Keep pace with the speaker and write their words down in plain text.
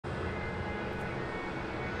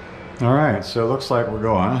All right, so it looks like we're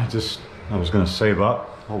going. I was going to save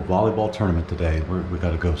up. Oh, volleyball tournament today. We got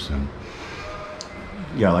to go soon.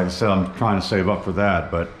 Yeah, like I said, I'm trying to save up for that,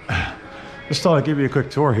 but just thought I'd give you a quick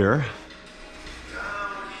tour here.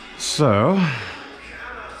 So,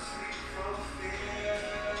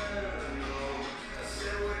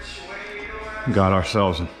 got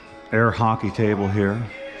ourselves an air hockey table here.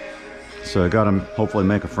 So I got to hopefully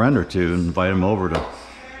make a friend or two and invite them over to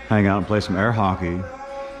hang out and play some air hockey.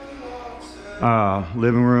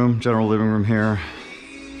 Living room, general living room here.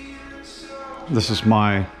 This is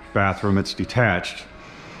my bathroom. It's detached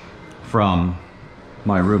from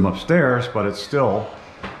my room upstairs, but it's still,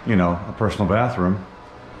 you know, a personal bathroom.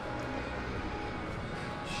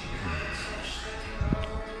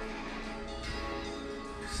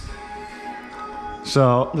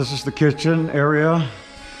 So this is the kitchen area.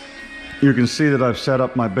 You can see that I've set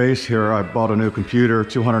up my base here. I bought a new computer,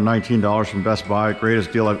 $219 from Best Buy.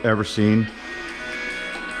 Greatest deal I've ever seen.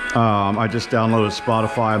 I just downloaded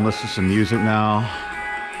Spotify. I'm listening to some music now.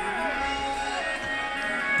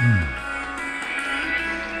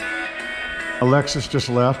 Alexis just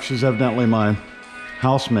left. She's evidently my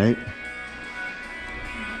housemate.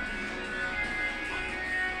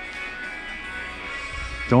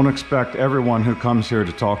 Don't expect everyone who comes here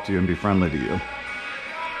to talk to you and be friendly to you.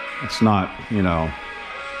 It's not, you know.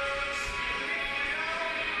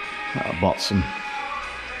 I bought some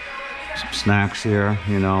snacks here,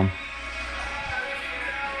 you know.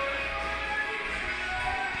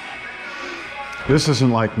 This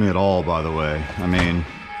isn't like me at all, by the way. I mean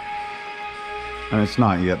it's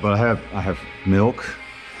not yet, but I have milk.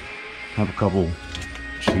 I have a couple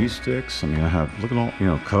cheese sticks. I mean, I have, look at all, you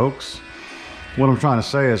know, Cokes. What I'm trying to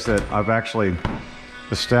say is that I've actually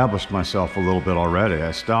established myself a little bit already.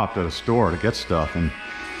 I stopped at a store to get stuff, and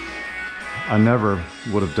I never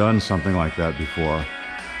would have done something like that before.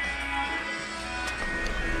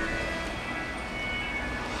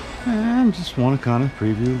 I just want to kind of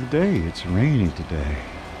preview the day. It's raining today.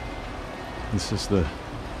 This is the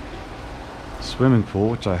swimming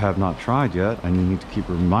pool, which I have not tried yet. I need to keep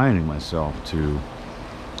reminding myself to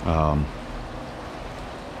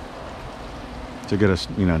get us,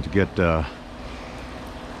 you know, to get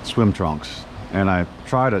swim trunks. And I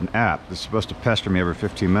tried an app that's supposed to pester me every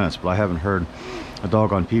 15 minutes, but I haven't heard a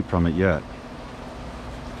doggone peep from it yet.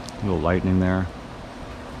 A little lightning there.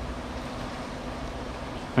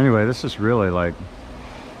 Anyway, this is really like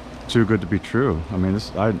too good to be true. I mean,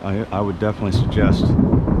 this I would definitely suggest.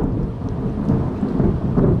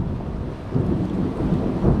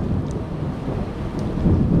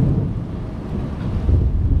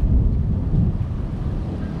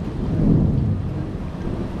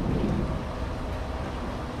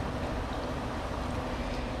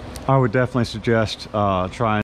 I would definitely suggest trying